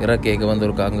இறக்கேக்க வந்து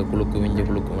ஒரு அங்கே குழுக்கும் இங்கே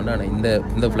குழுக்கும். ஆனால்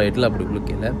இந்த ஃப்ளைட்டில் அப்படி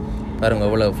குழுக்கல. பாருங்கள்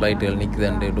எவ்வளோ ஃப்ளைட்டுகள்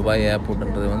நிற்குதுண்டு. துபாய்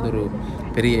ஏர்போர்ட்டுன்றது வந்து ஒரு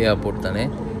பெரிய ஏர்போர்ட் தானே,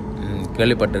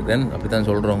 கேள்விப்பட்டிருக்கேன். அப்படி தான்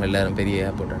சொல்கிறவங்க எல்லோரும் பெரிய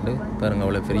ஏர்போர்ட்டு. பாருங்கள்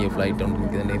அவ்வளோ பெரிய ஃப்ளைட் ஒன்று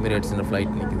நிற்குது. எமிரேட்ஸ்ன்ற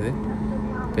ஃப்ளைட் நிற்குது,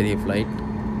 பெரிய ஃப்ளைட்.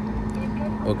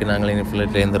 ஓகே, நாங்கள் இந்த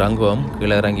ஃப்ளைட்லேருந்து இறங்குவோம்.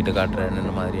 கீழே இறங்கிட்டு காட்டுறேன்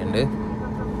என்னென்ன மாதிரியாண்டு.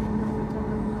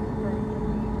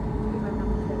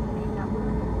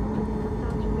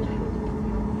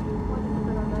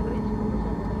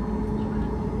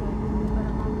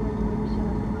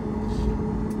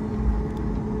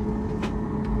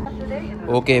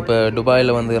 ஓகே, இப்போ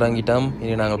துபாயில் வந்து இறங்கிட்டோம்.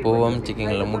 இனி நாங்கள் போவோம்.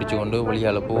 செக்கிங்கில் முடிச்சு கொண்டு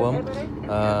வெளியால் போவோம்.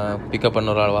 பிக்கப்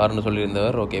பண்ண ஒரு ஆள் வாருன்னு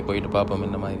சொல்லியிருந்தவர். ஓகே, போயிட்டு பார்ப்போம்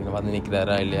என்ன மாதிரி வந்து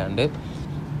நிற்கிறாரா இல்லையாண்டு.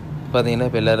 பார்த்தீங்கன்னா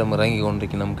இப்போ எல்லோரும் இறங்கி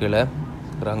கொண்டிருக்கணும். கீழே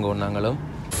இறங்குவோம் நாங்களும்.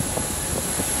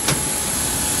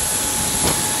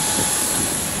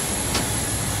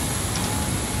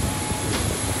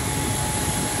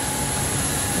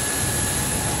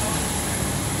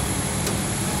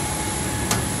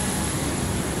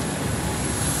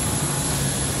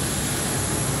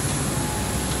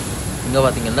 இங்கே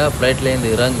பார்த்தீங்கன்னா ஃப்ளைட்லேருந்து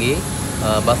இறங்கி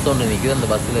பஸ் ஒன்று நிற்கிது. அந்த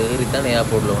பஸ்ஸில் ஏறி தான்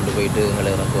ஏர்போர்ட்டில் கொண்டு போயிட்டு எங்களை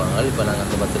இறக்குவாங்க. இப்போ நாங்கள்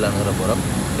அந்த பஸ்ஸில் அனுகிற போகிறோம்.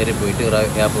 ஏறி போயிட்டு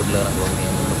ஏர்போர்ட்டில் இறங்குவோம்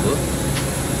முன்னுக்கு.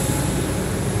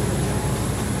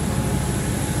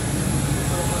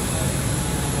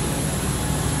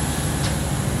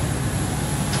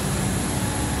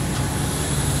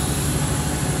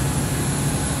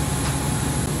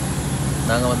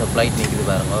 நாங்கள் வந்து ஃப்ளைட் நிற்கிது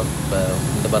பாருங்க. இப்போ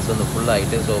இந்த பஸ் வந்து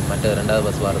ஃபுல்லாகிட்டு. ஸோ மற்ற ரெண்டாவது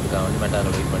பஸ் வரதுக்காக வந்து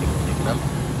மெட்டாவில் வெயிட் பண்ணி கொண்டிருக்கணும்.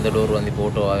 இந்த டோர் வந்து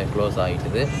ஃபோட்டோவாக க்ளோஸ்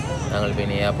ஆகிட்டுது. நாங்கள் இப்போ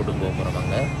இனி ஏர்போர்ட்டுக்கு போக போகிறோம்.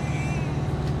 அங்கே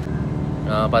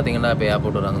பார்த்தீங்கன்னா இப்போ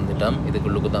ஏர்போர்ட் வந்துட்டோம். இதுக்கு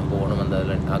உள்ளுக்கு தான் போகணும். அந்த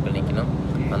அதில் ஆக்கள் நிற்கணும்.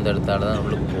 அந்த இடத்தால தான்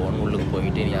உள்ளுக்கு போகணும். உள்ளுக்கு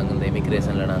போயிட்டு இனி அங்கே இந்த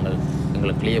இமிக்ரேஷனில் நாங்கள்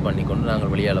எங்களை கிளியர் பண்ணிக்கொண்டு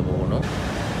நாங்கள் வெளியால் போகணும்.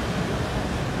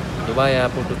 துபாய்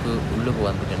ஏர்போர்ட்டுக்கு உள்ளுக்கு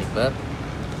வந்துட்டேன். இப்போ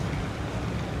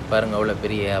பாருங்கள் அவ்வளோ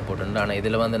பெரிய ஏர்போர்ட்டுண்டு. ஆனால்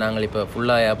இதில் வந்து நாங்கள் இப்போ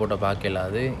ஃபுல்லாக ஏர்போர்ட்டை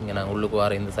பார்க்கலாது. இங்கே நாங்கள் உள்ளுக்கு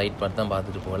வர இந்த சைட் பார்த்து தான்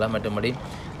பார்த்துட்டு போகலாம். மற்றபடி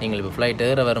நீங்கள் இப்போ ஃப்ளைட்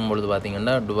ஏற வரும்பொழுது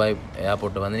பார்த்தீங்கன்னா துபாய்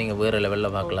ஏர்போர்ட்டை வந்து நீங்கள் வேறு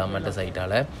லெவலில் பார்க்கலாம் மற்ற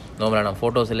சைட்டால். நார்மலாக நான்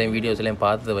ஃபோட்டோஸ்லேயும் வீடியோஸ்லேயும்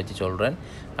பார்த்து வச்சு சொல்கிறேன்.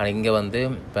 ஆனால் இங்கே வந்து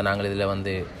இப்போ நாங்கள் இதில்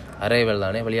வந்து அரைவல்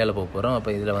தானே வெளியால் போக போகிறோம்.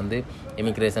 அப்போ இதில் வந்து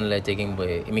இமிக்ரேஷனில்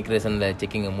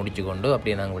செக்கிங்கை முடிச்சு கொண்டு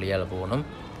அப்படியே நாங்கள் வெளியால் போகணும்.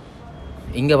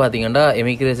 இங்கே பார்த்தீங்கன்னா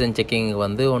இமிக்ரேஷன் செக்கிங்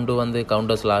வந்து ஒன்று வந்து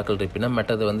கவுண்டர்ஸில் ஆக்கள் இருப்பினா,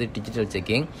 மற்றது வந்து டிஜிட்டல்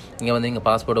செக்கிங். இங்கே வந்து நீங்கள்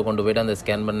பாஸ்போர்ட்டை கொண்டு போய்ட்டு அந்த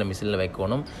ஸ்கேன் பண்ண மிஷினில்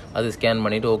வைக்கணும். அது ஸ்கேன்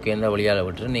பண்ணிவிட்டு ஓகேன்னா வழியால்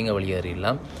விட்டுட்டு நீங்கள்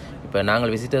வெளியேறிடலாம். இப்போ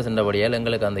நாங்கள் விசிட்டர்ஸ்ன்ற வழியால்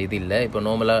எங்களுக்கு அந்த இது இல்லை. இப்போ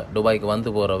நார்மலாக துபாய்க்கு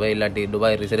வந்து போகிறவ இல்லாட்டி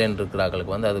துபாய் ரெசிடென்ட்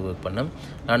இருக்கிறாங்களுக்கு வந்து அது ஒர்க் பண்ணும்.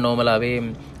 நான் நார்மலாகவே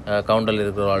கவுண்டரில்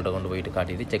இருக்கிற ஆள்கிட்ட கொண்டு போயிட்டு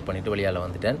காட்டிட்டு செக் பண்ணிவிட்டு வெளியால்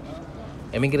வந்துட்டேன்.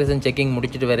 இமிக்ரேஷன் செக்கிங்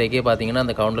முடிச்சுட்டு வரைக்கே பார்த்தீங்கன்னா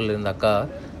அந்த கவுண்டரில் இருந்த அக்கா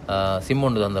சிம்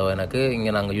ஒன்று தந்தவ எனக்கு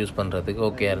இங்கே நாங்கள் யூஸ் பண்ணுறதுக்கு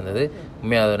ஓகேயாக இருந்தது.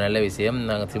 உண்மையாக அது ஒரு நல்ல விஷயம்.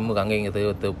 நாங்கள் சிம்முக்கு அங்கே இங்கே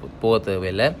போக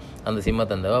தேவையில்லை. அந்த சிம்மை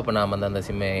தந்தவ. அப்போ நான் வந்து அந்த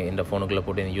சிம்மை இந்த ஃபோனுக்குள்ளே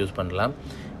போட்டு யூஸ் பண்ணலாம்.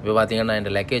 இப்போ பார்த்தீங்கன்னா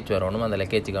இந்த லக்கேஜ் வரணும். அந்த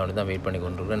லக்கேஜுக்கு வந்து தான் வெயிட் பண்ணி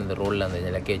கொண்டிருக்கேன். இந்த ரோலில்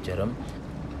அந்த லக்கேஜ் வரும்.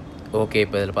 ஓகே,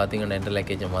 இப்போ இதில் பார்த்தீங்கன்னா என்ற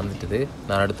லக்கேஜ் வந்துட்டுது.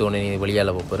 நான் அடுத்து ஒன்று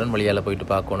வெளியால் போகிறேன். வெளியால் போயிட்டு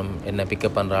பார்க்கணும் என்ன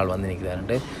பிக்கப் பண்ணுற ஆள் வந்து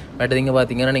நிற்கிறாருன்ட்டு. பட் இங்கே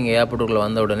பார்த்தீங்கன்னா நீங்கள் ஏர்போர்ட்டுக்குள்ளே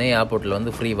வந்த உடனே ஏர்போர்ட்டில்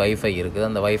வந்து ஃப்ரீ வைஃபை இருக்குது.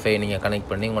 அந்த வைஃபை நீங்கள் கனெக்ட்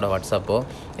பண்ணி உங்களோட வாட்ஸ்அப்போ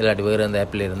இல்லாட்டி வேறு அந்த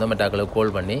ஆப்பில் இருந்தோ மெட்டாக்களுக்கு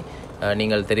கால் பண்ணி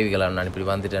நீங்கள் தெரிவிக்கலாம். நான் இப்படி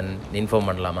வந்துட்டேன் இன்ஃபார்ம்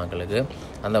பண்ணலாம் மக்களுக்கு.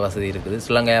 அந்த வசதி இருக்குது.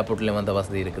 ஸ்ரீலங்கா ஏர்போர்ட்லேயும் அந்த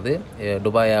வசதி இருக்குது.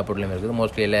 துபாய் ஏர்போர்ட்லேயும் இருக்குது.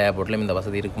 மோஸ்ட்லி எல்லா ஏர்போர்ட்லேயும் இந்த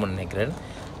வசதி இருக்கும்னு நினைக்கிறேன்.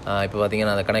 இப்போ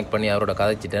பார்த்தீங்கன்னா அதை கனெக்ட் பண்ணி அவரோட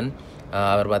கதைச்சிட்டேன்.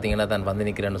 அவர் பார்த்தீங்கன்னா தான் வந்து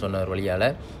நிற்கிறேன்னு சொன்னவர் வழியால்.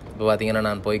 இப்போ பார்த்தீங்கன்னா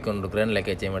நான் போய் கொண்டிருக்கிறேன்.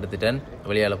 லக்கேஜையும் எடுத்துட்டேன்.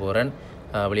 வெளியால் போகிறேன்.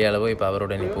 வெளியால் போய் இப்போ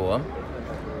அவரோட நீ போவோம்.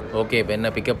 ஓகே, இப்போ என்ன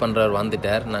பிக்கப் பண்ணுறவர்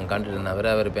வந்துட்டார். நான் கண்டுட்டேன்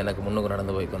அவர் இப்போ எனக்கு முன்னுக்கு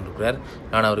நடந்து போய் கொண்டிருக்கிறார்.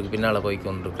 நான் அவருக்கு பின்னால் போய்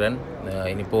கொண்டிருக்கிறேன்.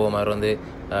 இனி போவோம். அவர் வந்து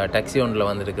டாக்ஸி ஒன்றில்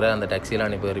வந்துருக்கிறார். அந்த டாக்ஸியில்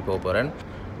நான் இப்போ ஏறி போக போகிறேன்.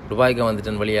 துபாய்க்கு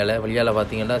வந்துட்டேன். வெளியால்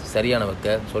பார்த்தீங்கன்னா சரியான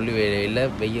வைக்க சொல்லி இல்லை.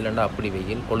 வெயிலண்டா அப்படி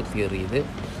வெயில் கொளுத்து எறியுது.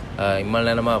 இம்மல்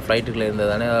நேரமாக ஃப்ளைட்டுக்குள்ளே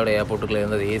இருந்தது தானே, அதோட ஏர்போர்ட்டுக்குள்ளே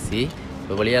இருந்தது ஏசி.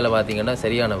 இப்போ வெளியால் பார்த்தீங்கன்னா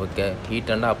சரியான வைக்க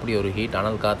ஹீட்டாண்டா அப்படி ஒரு ஹீட்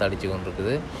அனல் காற்று அடித்து கொண்டு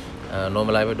இருக்குது.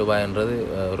 நார்மலாகவே துபாய்ன்றது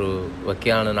ஒரு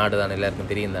வக்கையான நாடு தானே, எல்லாருக்கும்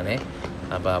தெரியும் தானே.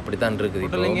 அப்போ அப்படி தான் இருக்குது.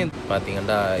 இப்போ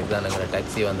பார்த்தீங்கன்னா இதுதான் எங்களோட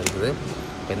டாக்ஸி வந்துருக்குது.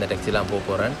 இப்போ இந்த டாக்ஸிலாம் போக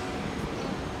போகிறேன்.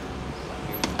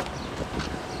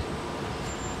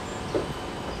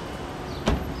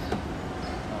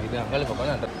 இது அங்கே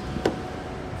பக்கம்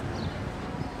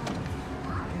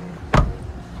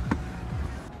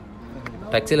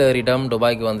டாக்ஸியில் ஏறிட்டோம்.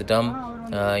 துபாய்க்கு வந்துட்டோம்.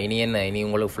 இனி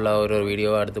உங்களுக்கு ஃபுல்லாக ஒரு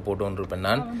வீடியோவாக எடுத்து போட்டுருப்பேன்.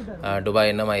 நான்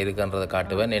துபாய் என்னமா இருக்குன்றதை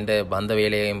காட்டுவேன். எந்த வந்த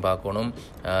வேலையையும் பார்க்கணும்.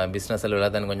 பிஸ்னஸ்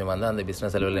அளவில் தான் கொஞ்சம் வந்து அந்த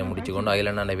பிஸ்னஸ் அளவில் முடிச்சுக்கொண்டு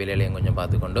அதில் நான் அந்த வேலையிலையும் கொஞ்சம்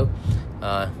பார்த்துக்கொண்டு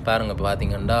பாருங்கள். இப்போ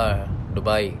பார்த்தீங்கன்னா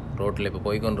துபாய் ரோட்டில் இப்போ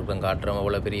போய்கொண்டிருக்கேன். காட்டுறோம்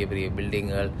அவ்வளோ பெரிய பெரிய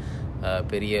பில்டிங்கள்,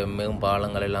 பெரிய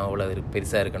மேம்பாலங்கள் எல்லாம் அவ்வளோ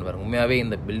பெருசாக இருக்குன்னு பாருங்கள். உண்மையாகவே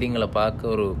இந்த பில்டிங்களை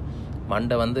பார்க்க ஒரு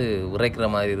மண்டை வந்து உரைக்கிற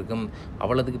மாதிரி இருக்கும்.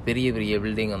 அவ்வளோத்துக்கு பெரிய பெரிய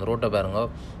பில்டிங். அந்த ரோட்டை பாருங்க.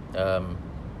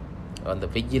 அந்த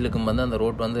வெயிலுக்கும் வந்து அந்த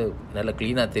ரோட் வந்து நல்லா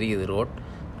க்ளீனாக தெரியுது.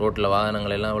 ரோட்டில்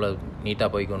வாகனங்கள் எல்லாம் அவ்வளோ நீட்டாக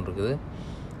போய்கொண்டிருக்குது.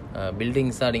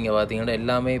 பில்டிங்ஸாக நீங்கள் பார்த்தீங்கன்னா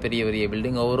எல்லாமே பெரிய பெரிய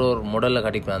பில்டிங். ஒவ்வொரு மாடலில்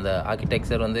கட்டிப்பேன். அந்த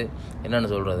ஆர்கிடெக்சர் வந்து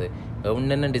என்னென்னு சொல்கிறது,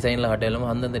 என்னென்ன டிசைனில் கட்டாலும்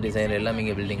அந்தந்த டிசைனில் எல்லாம்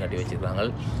இங்கே பில்டிங் கட்டி வச்சுருக்காங்க.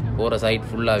 போகிற சைட்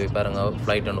ஃபுல்லாகவே பாருங்கள்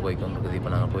ஃப்ளைட் ஒன்று போய்கொண்டிருக்குது.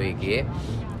 இப்போ நாங்கள் போய்க்கே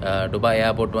துபாய்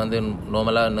ஏர்போர்ட் வந்து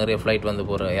நார்மலாக நிறைய ஃப்ளைட் வந்து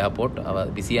போகிற ஏர்போர்ட்,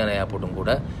 பிஸியான ஏர்போர்ட்டும்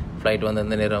கூட. ஃப்ளைட் வந்து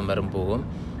எந்த நேரம் வரும் போகும்.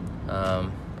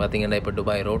 பார்த்திங்கன்னா இப்போ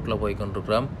துபாய் ரோட்டில்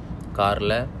போய்கொண்டிருக்கிறோம்.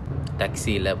 காரில்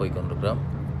டாக்ஸியில் போய்கொண்டிருக்கிறோம்.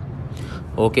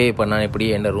 ஓகே, இப்போ நான் இப்படி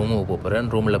என் ரூமுக்கு போகிறேன்.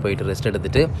 ரூமில் போயிட்டு ரெஸ்ட்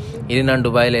எடுத்துகிட்டு இனி நான்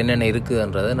துபாயில் என்னென்ன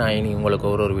இருக்குதுன்றதை நான் இனி உங்களுக்கு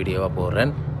ஒரு வீடியோவாக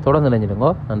போடுறேன். தொடர்ந்து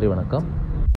நினைஞ்சிடுங்க. நன்றி, வணக்கம்.